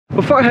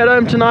Before I head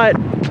home tonight,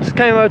 just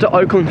came over to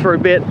Oakland for a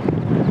bit,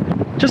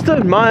 just to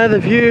admire the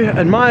view,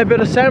 admire a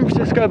bit of San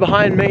Francisco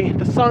behind me,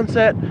 the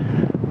sunset.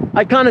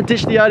 I kind of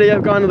ditched the idea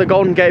of going to the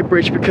Golden Gate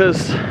Bridge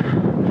because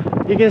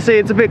you can see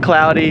it's a bit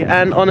cloudy,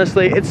 and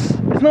honestly, it's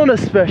not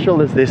as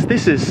special as this.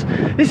 This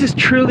is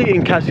truly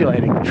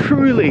encapsulating,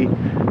 truly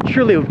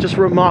just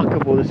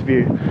remarkable, this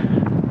view.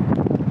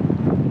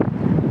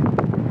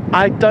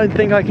 I don't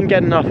think I can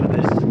get enough of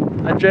this.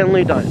 I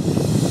generally don't.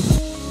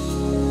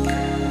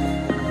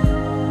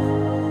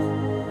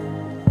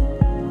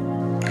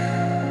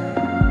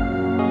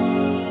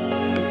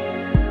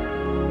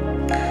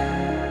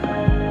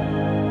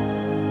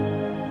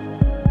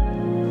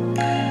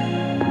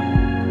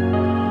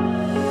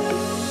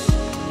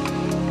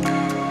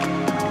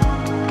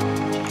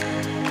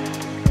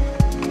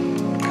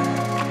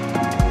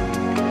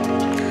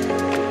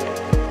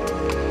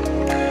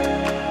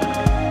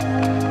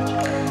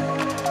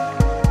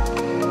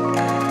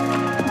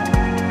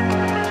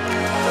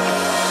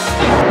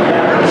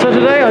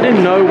 Today I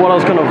didn't know what I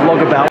was going to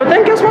vlog about, but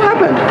then guess what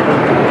happened?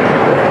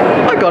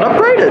 I got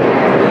upgraded.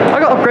 I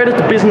got upgraded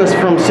to business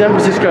from San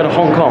Francisco to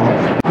Hong Kong.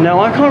 Now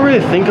I can't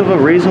really think of a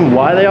reason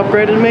why they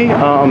upgraded me.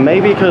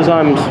 Maybe because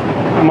I'm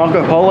a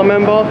Marco Polo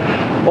member.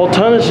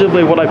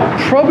 Alternatively, what I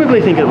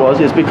probably think it was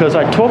is because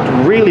I talked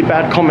really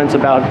bad comments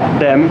about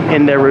them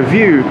in their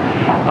review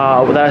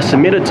that I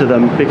submitted to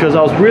them, because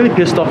I was really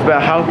pissed off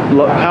about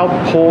how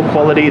poor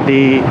quality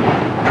the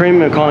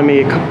premium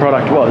economy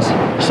product was.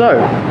 So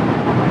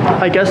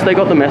I guess they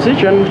got the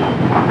message and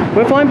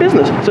we're flying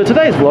business. So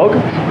today's vlog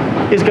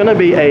is going to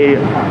be a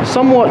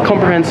somewhat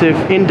comprehensive,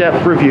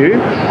 in-depth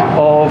review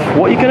of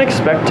what you can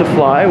expect to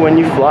fly when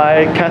you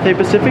fly Cathay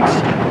Pacific's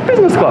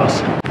business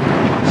class.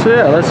 So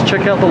yeah, let's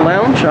check out the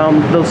lounge.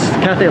 The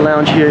Cathay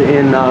lounge here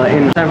in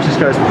San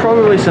Francisco is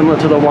probably similar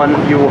to the one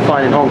you will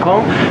find in Hong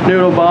Kong.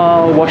 Noodle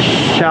bar, wash,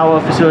 shower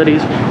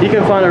facilities. You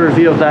can find a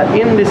review of that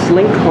in this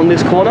link on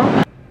this corner.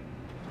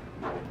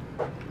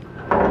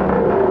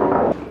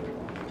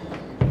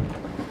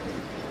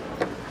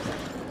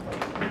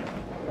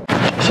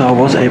 So I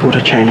was able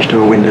to change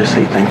to a window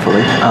seat,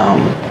 thankfully,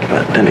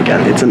 but then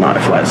again, it's a night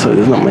flight, so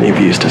there's not many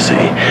views to see.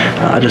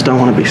 I just don't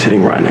want to be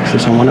sitting right next to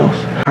someone else.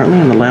 Currently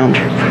in the lounge,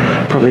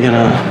 probably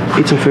gonna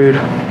eat some food,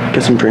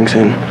 get some drinks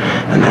in,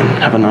 and then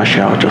have a nice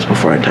shower just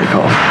before I take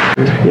off.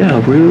 Yeah,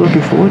 I'm really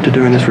looking forward to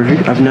doing this review.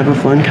 I've never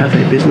flown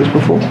Cathay Business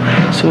before,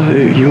 so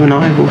you and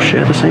I will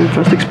share the same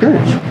first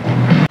experience.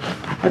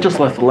 I just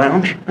left the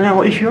lounge.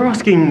 Now, if you're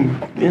asking,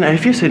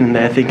 if you're sitting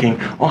there thinking,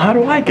 oh, how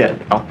do I get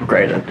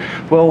upgraded?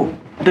 Well,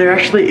 there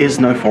actually is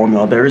no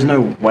formula. There is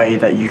no way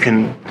that you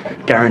can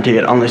guarantee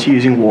it unless you're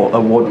using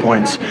award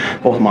points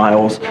or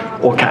miles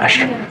or cash.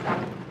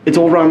 It's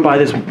all run by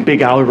this big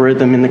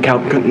algorithm in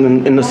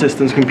the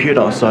system's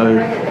computer. So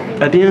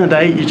at the end of the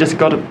day, you just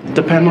got to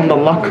depend on the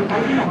luck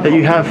that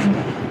you have.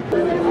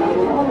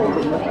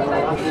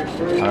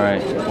 All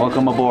right,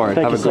 welcome aboard.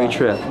 Have a great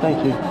trip.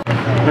 Thank you.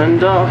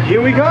 And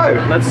here we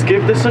go. Let's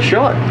give this a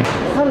shot.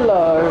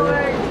 Hello.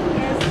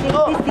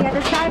 Yes, the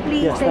other side,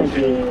 please. Yes, thank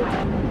you.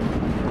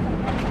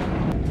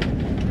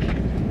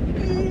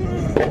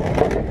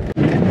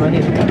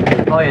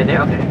 Oh yeah,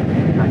 there.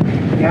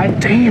 Okay.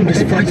 Damn,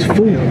 this flight's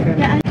full.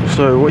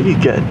 So what you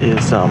get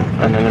is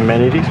an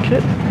amenities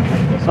kit,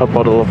 a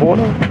bottle of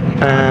water,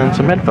 and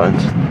some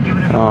headphones,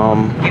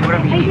 and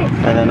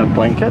then a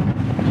blanket,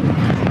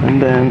 and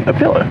then a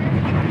pillow,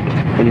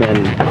 and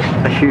then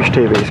a huge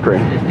TV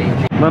screen.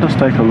 Let us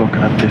take a look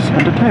at this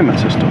entertainment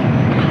system.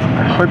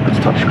 I hope it's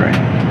touchscreen.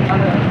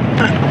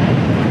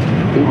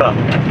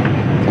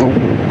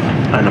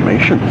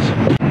 Animations.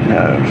 You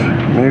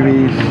have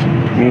movies,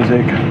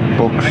 music,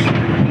 books.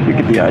 You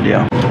get the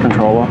idea.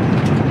 Controller.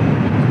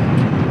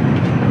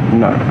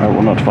 No, I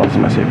will not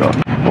fasten my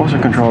seatbelt. Also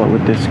control it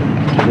with this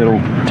little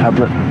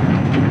tablet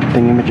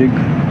thingamajig.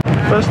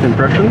 First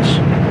impressions,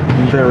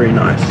 very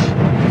nice.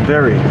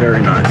 Very,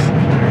 very nice.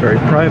 Very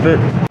private,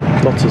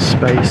 lots of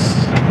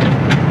space.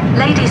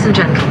 Ladies and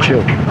gentlemen,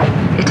 Chill.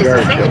 It is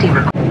Very a safety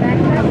chill.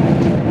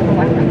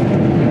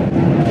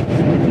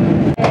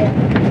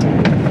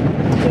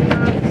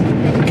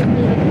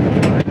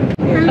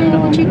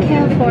 Would you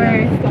care for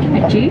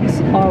a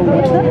juice or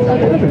water?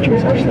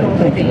 Juice, actually.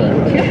 Thank you very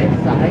much.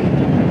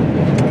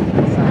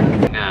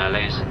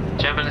 Ladies and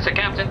gentlemen, it's the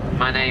captain.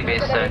 My name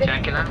is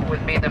Jacqueline.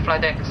 With me in the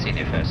flight deck,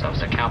 Senior First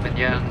Officer Calvin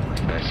Young,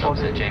 First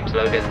Officer James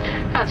Logan,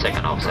 and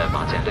Second Officer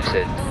Martin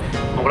Lucid.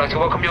 I would like to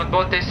welcome you on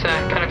board this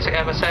Cathay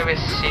Air Service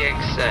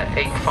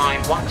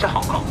CX851 to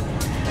Hong Kong.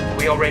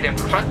 We are ready up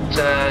front,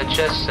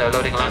 just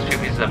loading the last few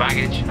pieces of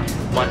baggage.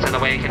 Once on the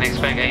way, you can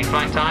expect a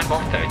flight time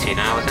of 13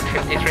 hours and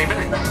 53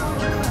 minutes.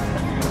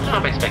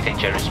 I'm expecting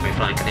generous smooth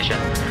flying condition.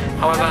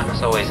 However,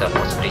 there's always a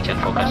possibility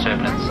of forecast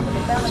turbulence.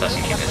 So as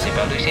you keep your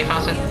seatbelt loosely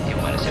fastened, your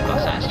weather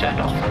seatbelt signs turned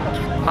off.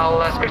 I'll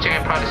speak to you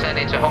and proudly send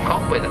into Hong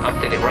Kong with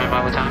updated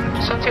arrival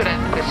time. So until then,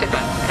 please sit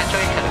back and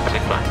enjoy your Cathay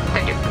Pacific flight.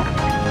 Thank you.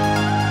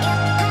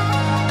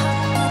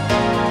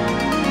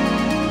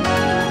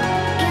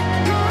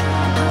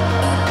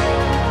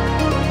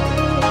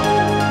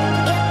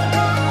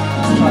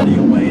 Tidy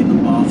away in the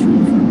bathroom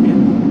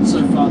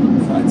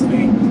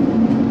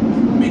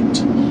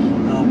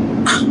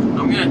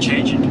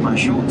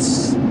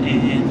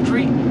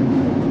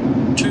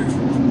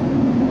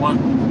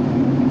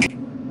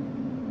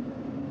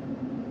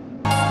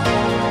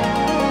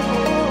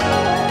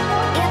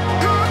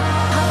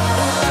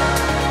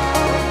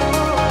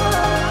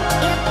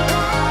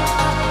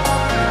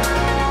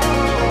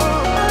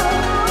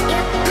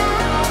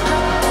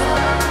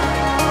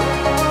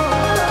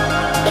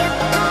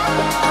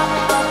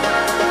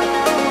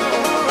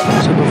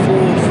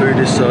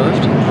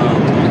served.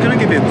 I'm going to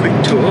give you a quick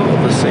tour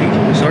of the seat.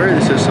 Sorry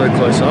this is so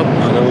close up.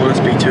 I don't want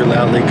to speak too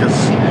loudly because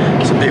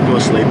some people are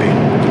sleeping.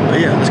 But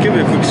yeah, let's give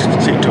you a quick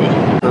seat tour.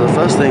 So the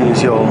first thing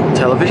is your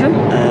television,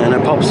 and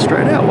it pops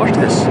straight out. Watch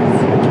this.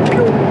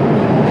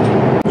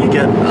 You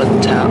get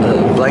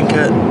a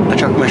blanket. I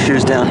chuck my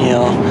shoes down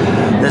here.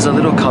 There's a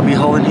little cubby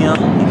hole in here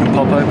you can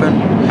pop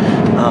open.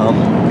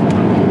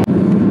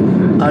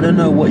 I don't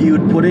know what you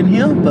would put in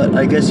here, but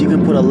I guess you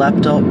can put a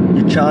laptop,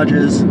 your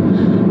chargers.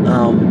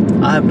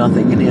 I have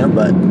nothing in here,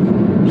 but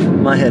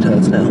my head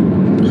hurts now.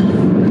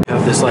 You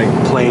have this like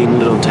plain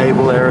little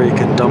table area you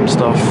can dump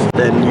stuff.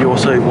 Then you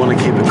also want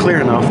to keep it clear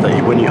enough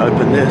that when you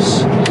open this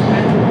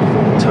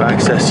to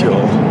access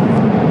your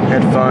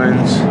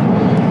headphones,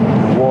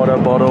 water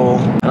bottle,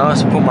 and I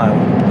also put my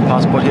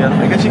passport here.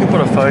 I guess you can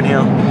put a phone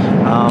here.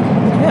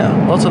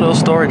 Yeah, lots of little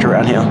storage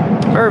around here.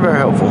 Very, very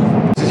helpful.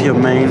 This is your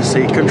main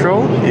seat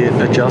control. It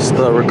adjusts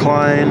the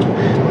recline,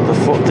 the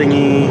foot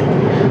thingy.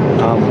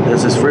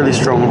 There's this really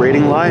strong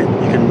reading light.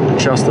 You can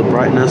adjust the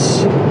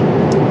brightness.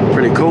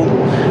 Pretty cool.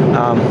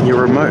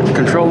 Your remote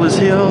control is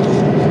here,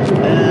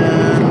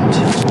 and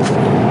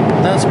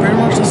that's pretty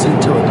much the seat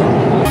to it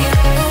done.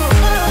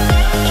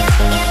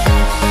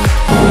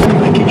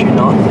 I kid you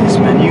not, this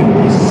menu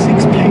is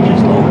 6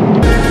 pages long.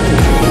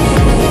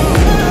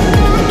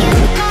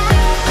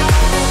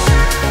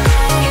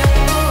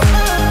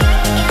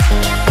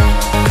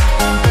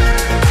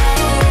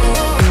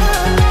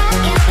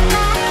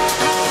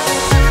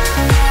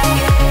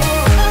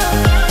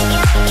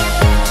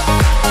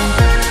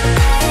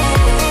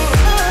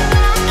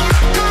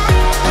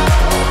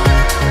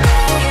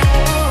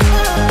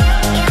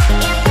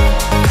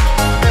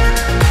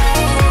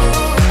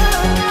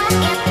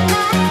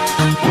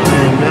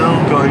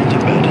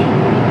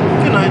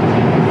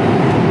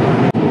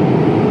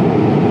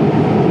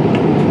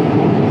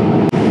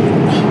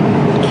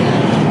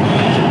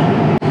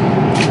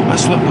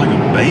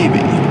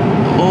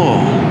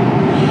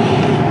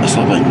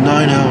 Like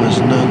 9 hours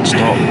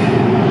non-stop.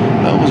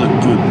 That was a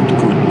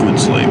good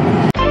sleep.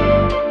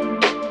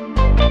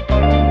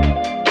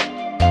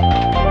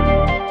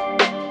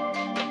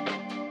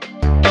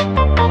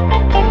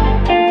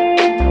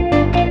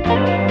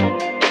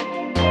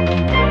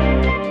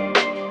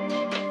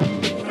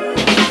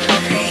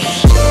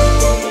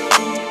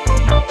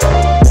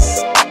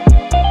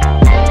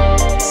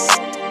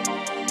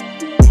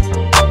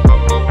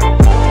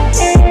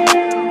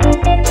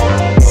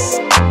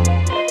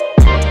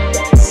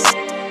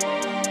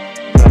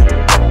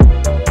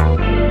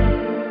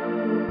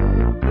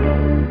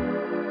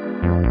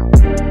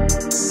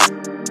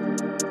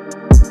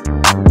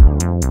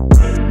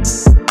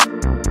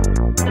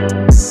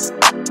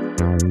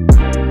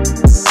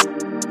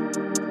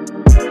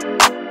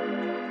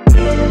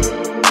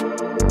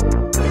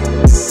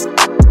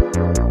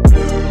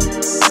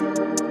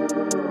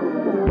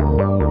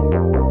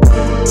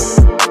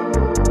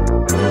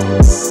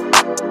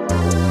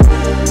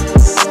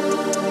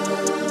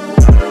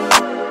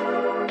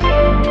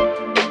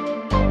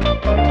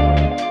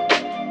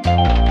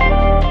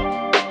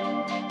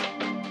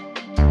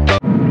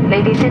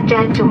 Ladies and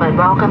gentlemen,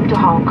 welcome to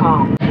Hong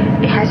Kong.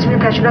 It has been a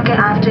pleasure looking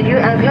after you,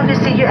 and we hope to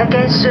see you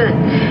again soon.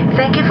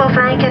 Thank you for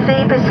flying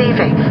Cathay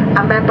Pacific,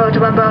 a member of the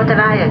One World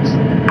Alliance.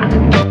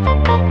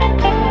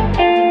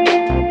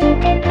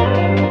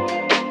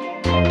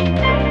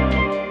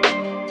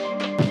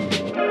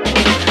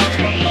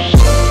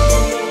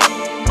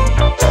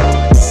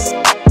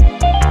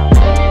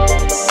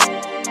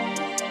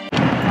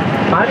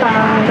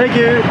 Bye-bye. Thank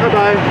you.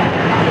 Bye-bye.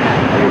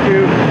 Thank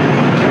you.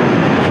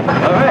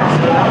 Alright,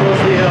 so that was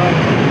the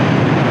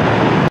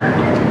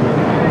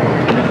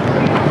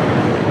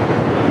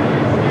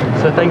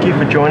So thank you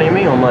for joining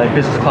me on my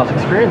business class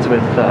experience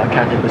with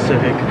Cathay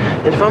Pacific.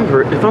 And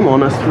if I'm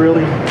honest,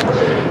 really,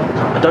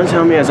 don't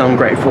tell me as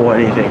ungrateful or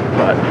anything,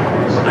 but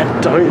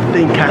I don't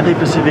think Cathay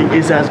Pacific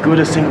is as good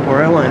as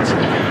Singapore Airlines.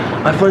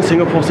 I've flown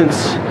Singapore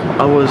since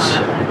I was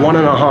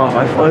 1.5.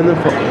 I've flown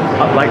them for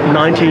like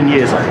 19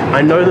 years.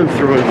 I know them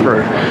through and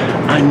through.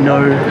 I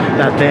know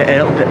that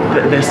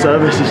their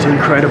service is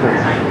incredible.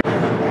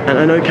 And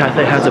I know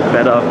Cathay has a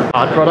better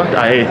hard product.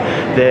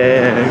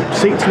 Their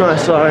seats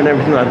nicer and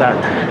everything like that.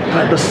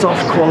 But the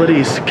soft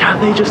qualities,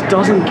 Cathay just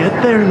doesn't get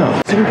there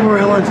enough. Singapore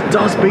Airlines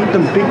does beat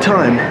them big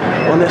time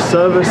on their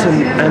service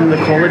and the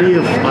quality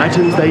of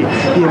items, the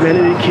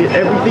amenity kit,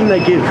 everything they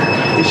give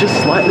is just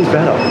slightly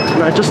better.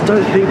 And I just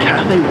don't think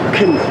Cathay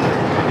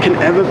can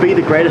ever be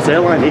the greatest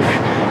airline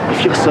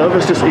if your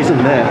service just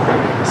isn't there.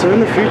 So in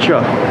the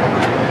future,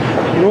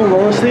 in all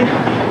honesty,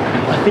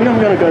 I think I'm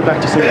going to go back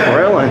to Singapore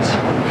Airlines.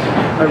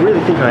 I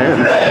really think I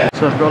am.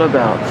 So I've got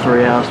about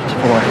 3 hours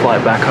before my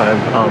flight back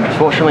home.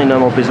 Fortunately no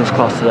more business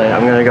class today.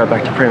 I'm going to go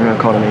back to premium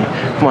economy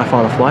for my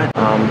final flight.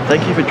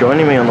 Thank you for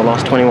joining me on the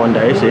last 21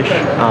 days-ish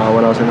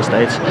when I was in the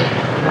States.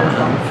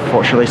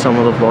 Fortunately some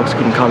of the vlogs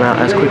couldn't come out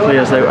as quickly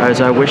as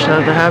I wished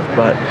they have,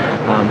 but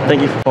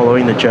thank you for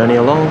following the journey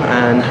along,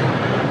 and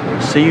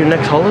see you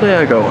next holiday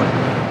I go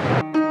on.